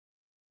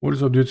What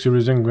is up, dudes? Here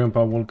is Zen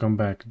Grandpa. Welcome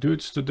back,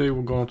 dudes. Today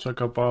we're gonna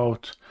talk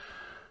about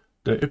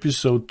the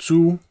episode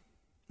 2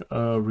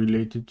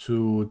 related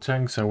to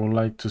tanks I would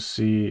like to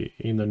see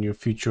in the near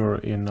future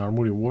in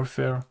armored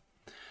warfare.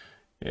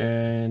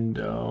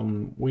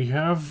 And we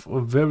have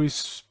a very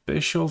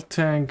special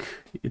tank.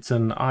 It's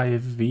an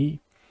IFV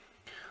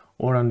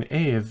or an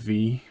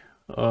AFV.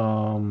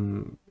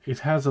 It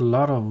has a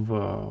lot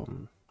of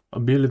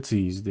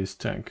abilities, this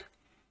tank.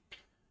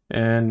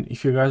 And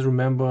if you guys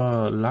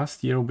remember,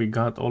 last year we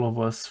got all of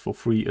us for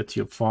free a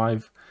tier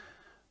 5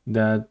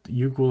 that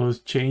you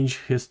could change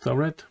his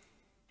turret.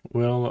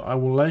 Well, I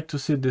would like to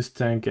see this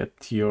tank at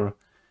tier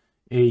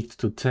 8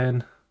 to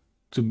 10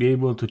 to be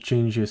able to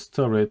change his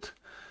turret.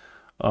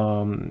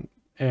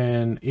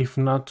 And if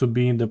not, to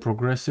be in the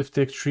progressive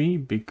tech tree,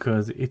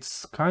 because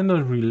it's kind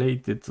of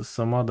related to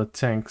some other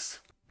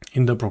tanks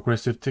in the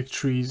progressive tech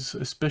trees,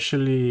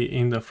 especially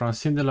in the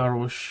Francine de la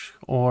Roche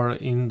or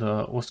in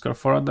the Oscar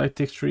Faraday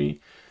tech tree.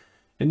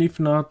 And if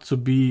not, to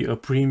be a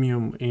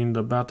premium in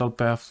the battle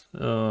path,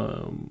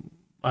 I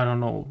don't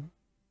know,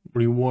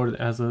 reward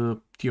as a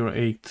tier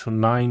 8 to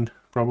 9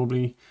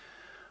 probably.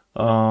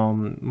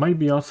 Might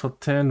be also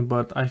 10,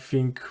 but I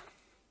think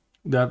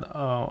that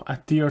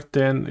at tier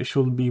 10 it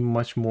should be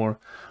much more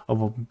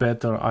of a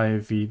better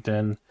IFV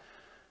than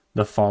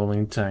the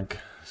following tank.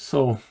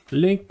 So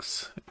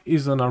Lynx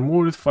is an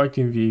armored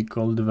fighting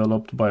vehicle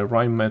developed by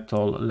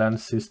Rheinmetall Land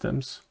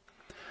Systems.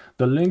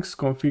 The Lynx,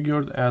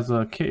 configured as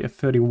a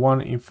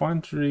KF-41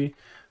 infantry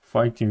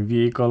fighting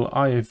vehicle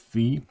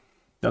IFV,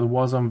 that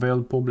was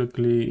unveiled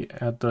publicly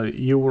at the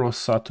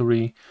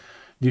Eurosatory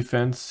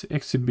Defense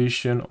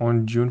Exhibition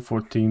on June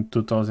 14,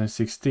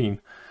 2016.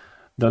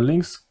 The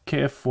Lynx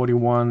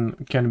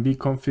KF-41 can be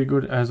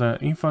configured as an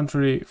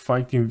infantry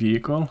fighting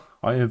vehicle,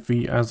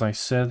 IFV as I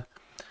said,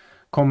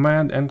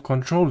 command and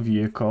control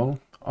vehicle,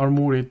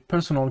 armored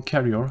personnel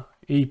carrier,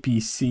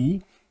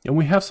 APC, and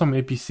we have some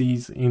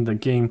APCs in the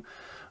game,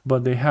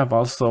 but they have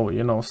also,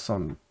 you know,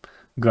 some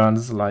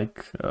guns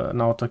like an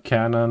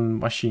autocannon,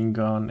 machine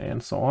gun,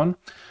 and so on.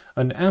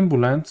 An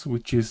ambulance,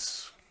 which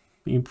is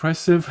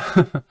impressive,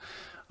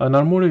 an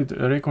armored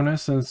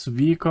reconnaissance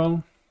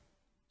vehicle,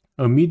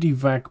 a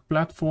medevac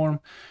platform,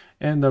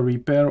 and a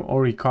repair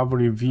or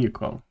recovery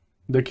vehicle.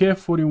 The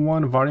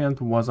KF-41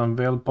 variant was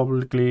unveiled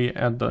publicly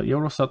at the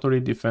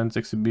Eurosatory Defense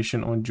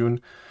Exhibition on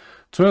June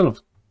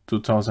 12,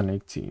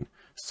 2018.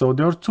 So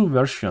there are two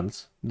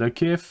versions, the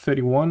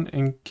KF-31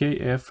 and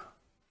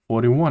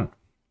KF-41.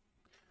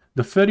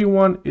 The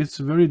 31 is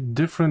very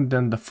different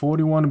than the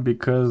 41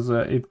 because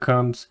it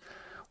comes,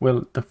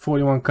 well, the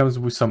 41 comes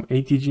with some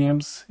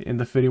ATGMs and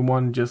the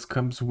 31 just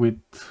comes with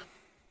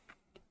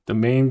the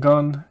main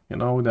gun, you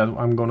know, that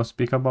I'm gonna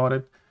speak about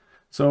it.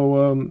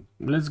 So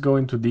let's go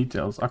into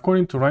details.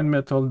 According to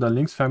Rheinmetall, the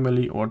Lynx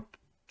family or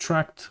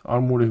tracked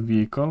armored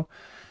vehicle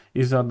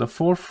is at the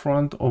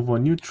forefront of a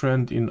new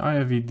trend in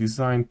IFV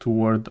design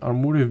toward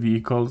armored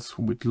vehicles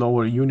with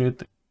lower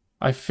unit.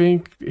 I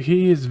think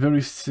he is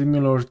very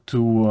similar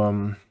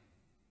to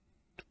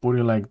put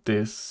it like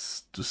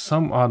this, to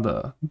some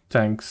other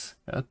tanks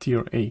at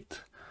tier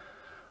 8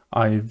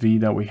 IFV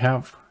that we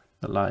have,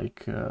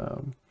 like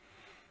you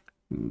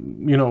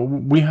know,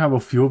 we have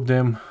a few of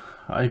them.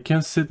 I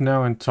can't sit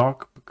now and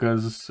talk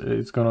because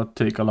it's gonna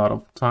take a lot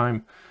of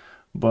time,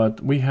 but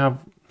we have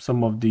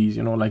some of these,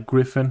 you know, like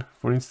Griffin,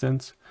 for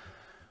instance.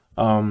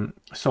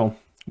 So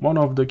one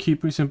of the key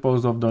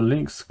principles of the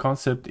Lynx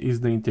concept is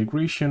the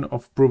integration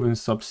of proven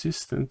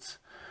subsystems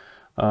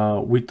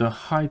with a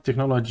high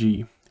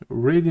technology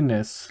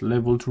readiness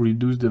level to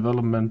reduce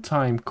development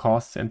time,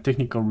 costs, and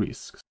technical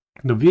risks.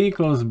 The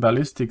vehicle's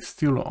ballistic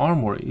steel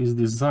armor is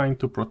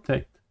designed to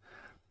protect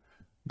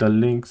the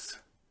Lynx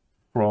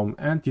from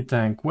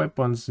anti-tank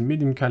weapons,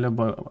 medium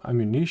caliber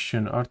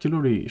ammunition,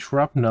 artillery,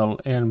 shrapnel,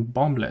 and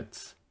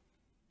bomblets.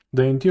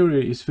 The interior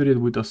is fitted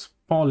with a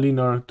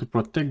spoiler to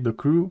protect the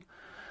crew,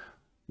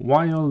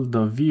 while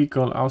the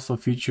vehicle also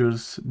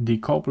features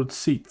decoupled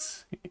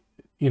seats,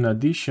 in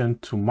addition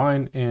to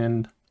mine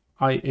and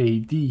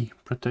IAD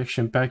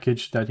protection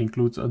package that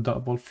includes a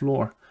double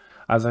floor.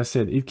 As I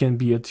said, it can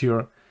be a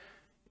tier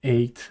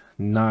 8,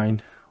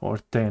 9, or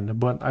 10,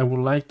 but I would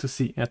like to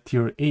see a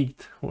tier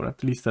 8 or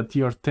at least a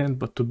tier 10,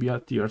 but to be a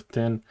tier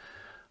 10,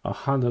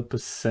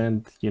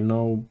 100%, you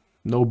know,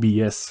 no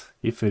BS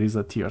if it is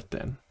a tier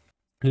 10.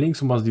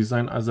 Lynx was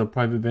designed as a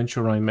private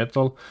venture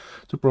Rheinmetall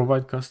to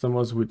provide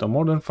customers with a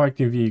modern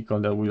fighting vehicle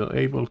that will be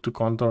able to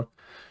counter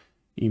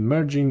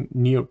emerging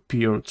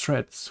near-peer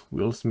threats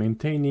whilst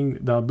maintaining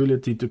the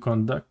ability to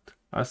conduct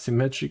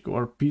asymmetric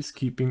or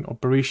peacekeeping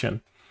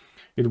operation.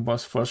 It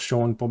was first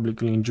shown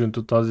publicly in June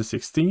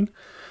 2016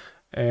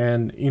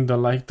 and in the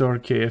lighter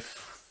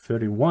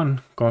KF-31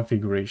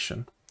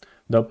 configuration.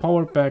 The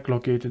power pack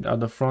located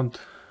at the front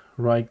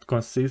right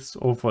consists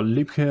of a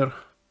Liebherr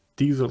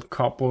diesel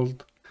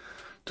coupled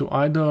to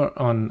either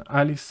an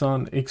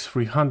Allison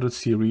X300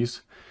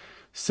 series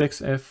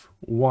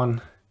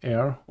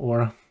 6F1R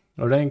or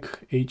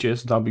Rank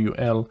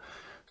HSWL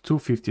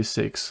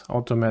 256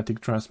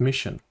 automatic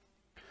transmission.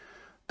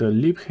 The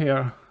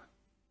Liebherr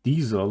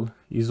diesel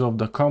is of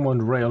the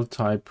common rail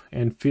type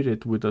and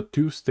fitted with a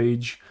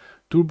 2-stage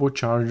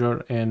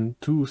turbocharger and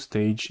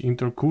 2-stage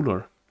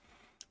intercooler.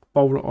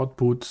 Power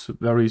output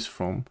varies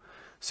from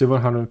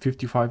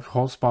 755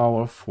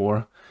 horsepower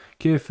for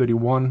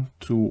KF-41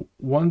 to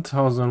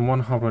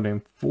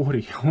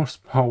 1140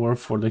 horsepower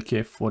for the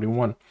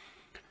KF-41.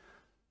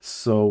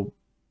 So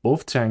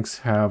both tanks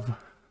have,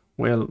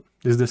 well,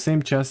 it's the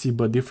same chassis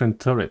but different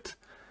turret.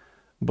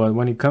 But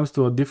when it comes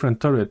to a different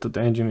turret, the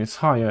engine is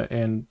higher,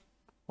 and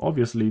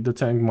obviously the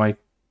tank might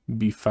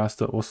be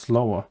faster or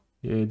slower.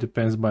 It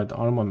depends by the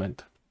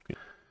armament.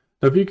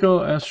 The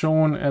vehicle, as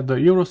shown at the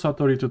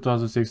Eurosatory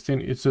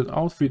 2016, is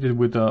outfitted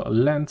with a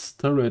lance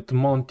turret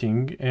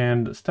mounting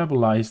and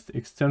stabilized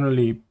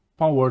externally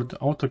powered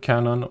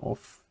autocannon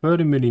of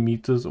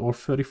 30mm or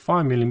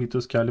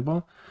 35mm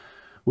caliber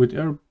with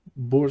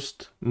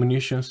airburst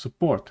munition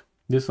support.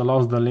 This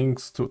allows the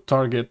Lynx to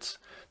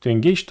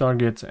engage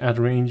targets at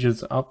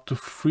ranges up to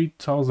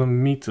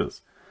 3000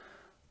 meters,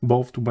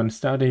 both when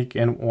static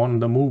and on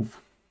the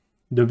move.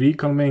 The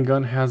vehicle main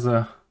gun has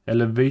an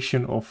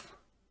elevation of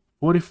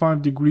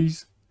 45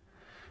 degrees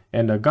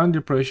and a gun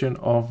depression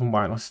of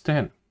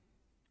 -10.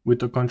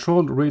 With a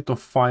controlled rate of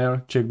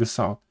fire, check this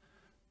out,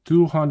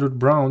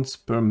 200 rounds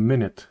per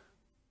minute.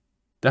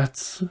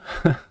 That's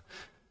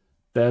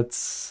that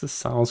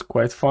sounds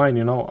quite fine,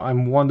 you know.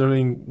 I'm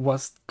wondering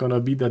what's gonna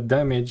be the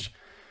damage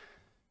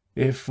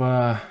if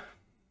I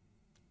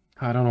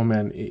don't know,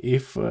 man,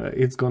 if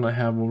it's gonna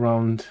have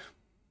around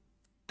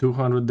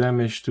 200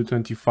 damage to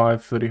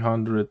 25,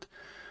 300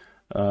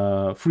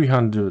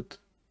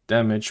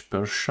 damage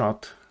per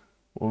shot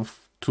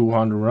of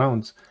 200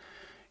 rounds.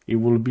 It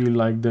will be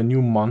like the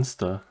new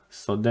monster.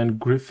 So then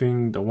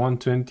Griffin, the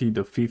 120,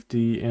 the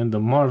 50 and the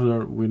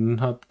Marder will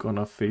not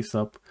gonna face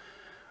up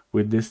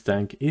with this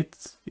tank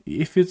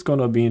if it's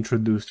gonna be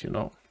introduced, you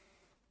know.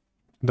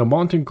 The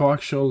mounting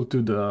coaxial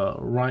to the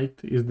right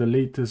is the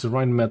latest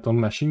Rheinmetall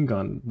machine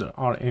gun, the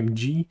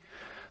RMG,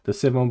 the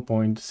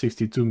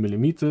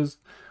 7.62mm,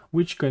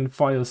 which can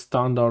fire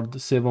standard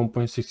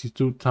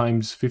 7.62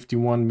 times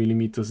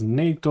 51mm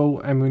NATO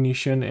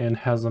ammunition and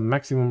has a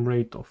maximum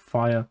rate of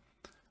fire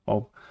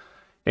of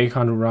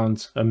 800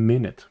 rounds a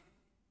minute.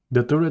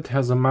 The turret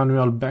has a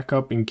manual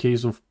backup in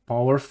case of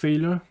power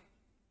failure.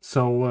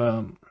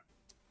 So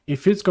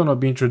if it's gonna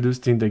be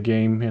introduced in the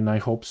game, and I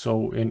hope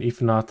so, and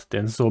if not,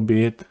 then so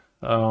be it,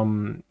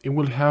 it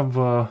will have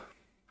a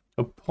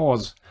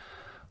pause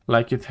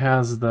like it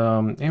has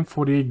the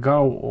M48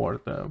 GAU or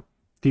the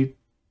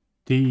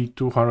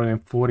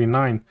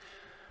T249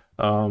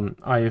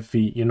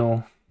 IFV, you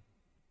know,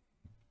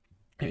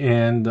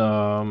 and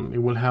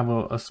it will have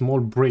a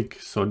small break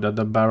so that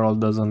the barrel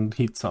doesn't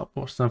heat up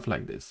or something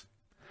like this.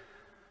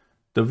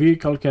 The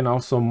vehicle can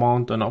also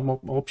mount an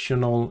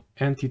optional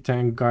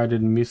anti-tank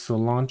guided missile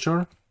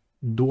launcher,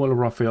 dual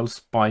Rafale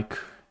Spike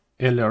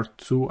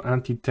LR2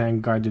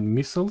 anti-tank guided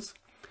missiles.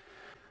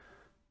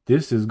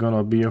 This is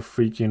gonna be a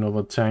freaking of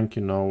a tank,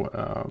 you know,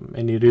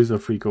 and it is a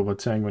freak of a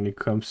tank when it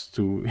comes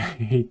to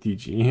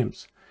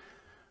ATGMs.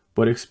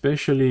 But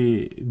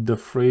especially the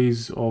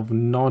phrase of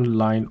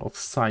non-line of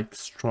sight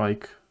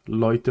strike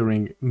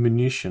loitering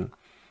munition,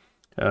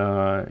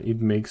 it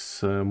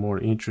makes more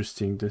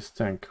interesting this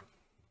tank.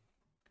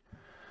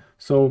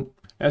 So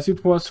as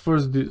it was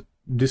first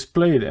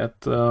displayed at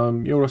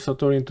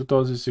Eurosatory in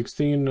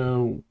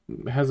 2016,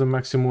 has a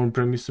maximum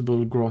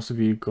permissible gross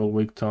vehicle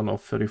weight ton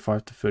of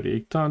 35 to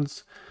 38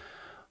 tons,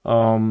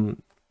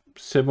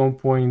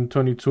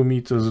 7.22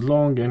 meters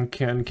long, and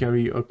can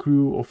carry a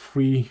crew of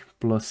 3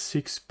 plus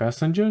 6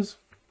 passengers.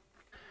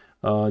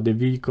 The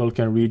vehicle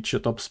can reach a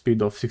top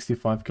speed of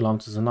 65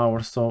 kilometers an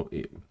hour. So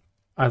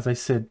as I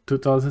said,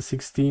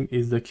 2016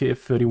 is the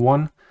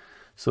KF-41.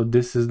 So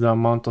this is the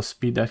amount of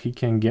speed that he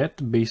can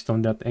get based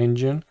on that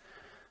engine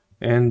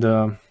and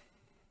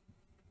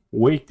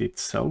weight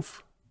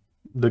itself.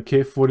 The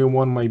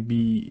KF-41 might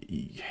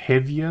be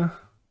heavier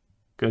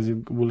because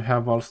it will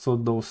have also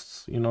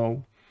those, you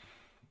know,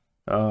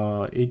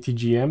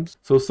 ATGMs.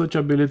 So such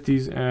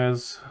abilities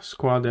as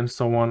squad and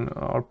so on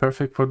are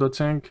perfect for the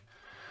tank.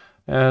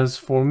 As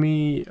for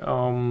me,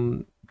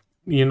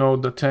 you know,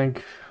 the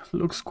tank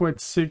looks quite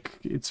sick.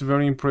 It's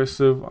very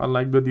impressive. I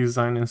like the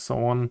design and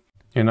so on.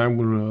 And I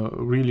would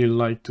really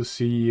like to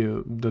see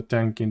the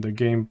tank in the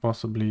game,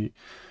 possibly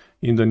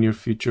in the near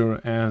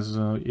future, as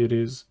it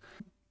is.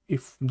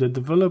 If the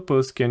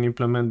developers can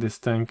implement this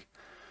tank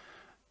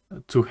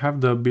to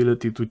have the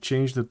ability to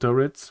change the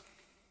turrets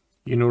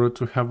in order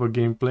to have a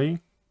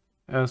gameplay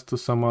as to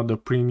some other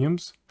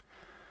premiums,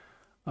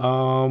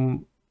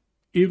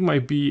 it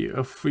might be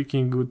a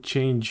freaking good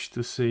change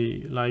to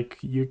say, like,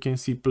 you can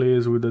see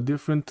players with a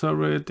different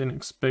turret and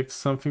expect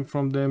something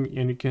from them,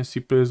 and you can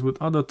see players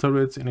with other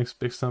turrets and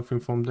expect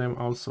something from them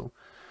also.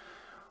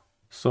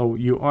 So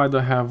you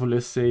either have,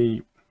 let's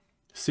say,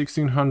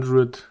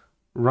 1600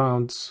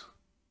 rounds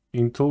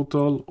in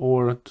total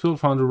or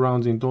 1200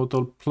 rounds in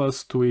total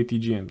plus 2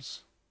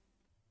 ATGMs.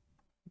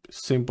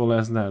 Simple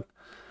as that.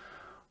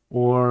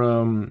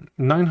 Or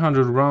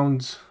 900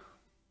 rounds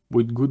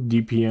with good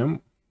DPM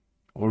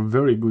or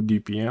very good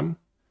DPM,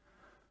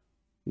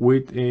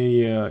 with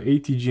a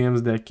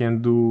ATGMs that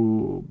can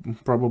do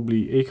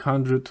probably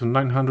 800 to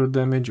 900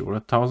 damage or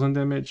 1000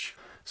 damage.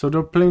 So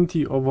there are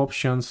plenty of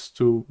options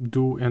to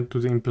do and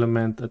to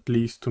implement, at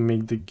least to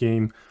make the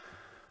game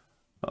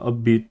a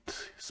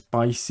bit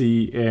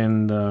spicy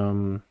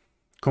and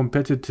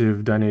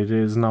competitive than it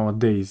is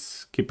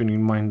nowadays, keeping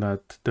in mind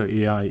that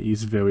the AI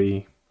is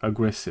very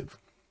aggressive.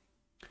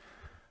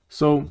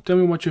 So tell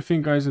me what you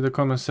think, guys, in the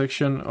comment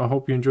section. I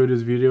hope you enjoyed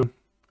this video,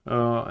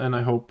 and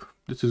I hope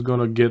this is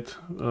gonna get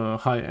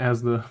high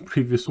as the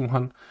previous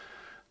one,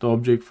 the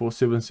object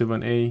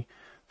 477A.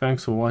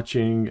 Thanks for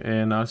watching,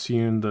 and I'll see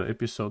you in the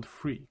episode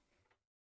 3.